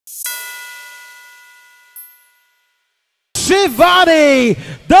Shivani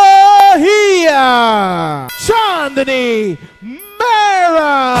Dahiya, Chandni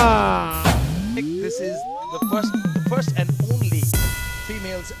Mehra. This is the first and only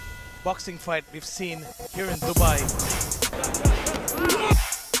females boxing fight we've seen here in Dubai.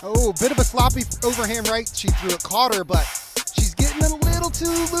 Oh, bit of a sloppy overhand right. She threw it, caught her, but she's getting a little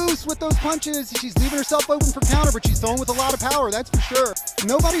too loose with those punches. She's leaving herself open for counter, but she's throwing with a lot of power, that's for sure.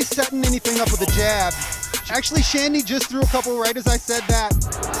 Nobody's setting anything up with a jab. Actually, Shivani just threw a couple right as I said that.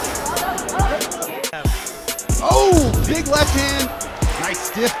 Oh, big left hand.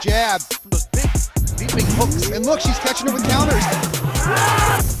 Nice stiff jab. Those big, leaping hooks. And look, she's catching her with counters.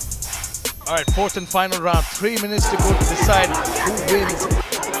 All right, fourth and final round. 3 minutes to go to decide who wins.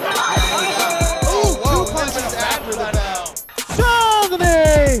 Oh, two punches